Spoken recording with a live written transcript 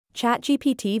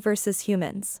ChatGPT versus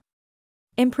humans.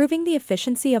 Improving the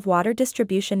efficiency of water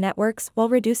distribution networks while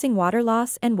reducing water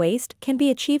loss and waste can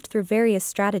be achieved through various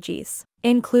strategies,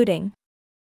 including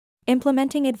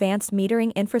implementing advanced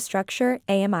metering infrastructure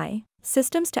 (AMI)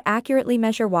 systems to accurately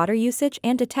measure water usage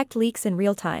and detect leaks in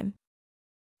real time,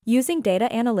 using data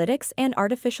analytics and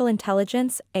artificial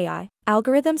intelligence (AI)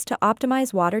 algorithms to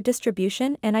optimize water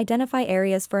distribution and identify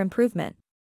areas for improvement,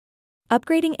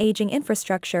 upgrading aging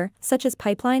infrastructure, such as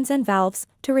pipelines and valves,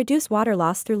 to reduce water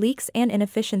loss through leaks and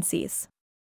inefficiencies.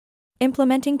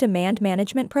 Implementing demand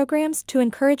management programs to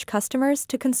encourage customers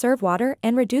to conserve water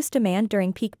and reduce demand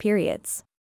during peak periods.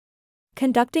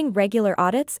 Conducting regular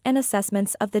audits and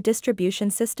assessments of the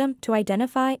distribution system to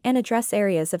identify and address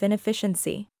areas of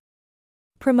inefficiency.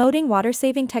 Promoting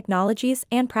water-saving technologies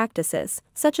and practices,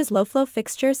 such as low-flow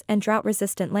fixtures and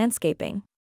drought-resistant landscaping.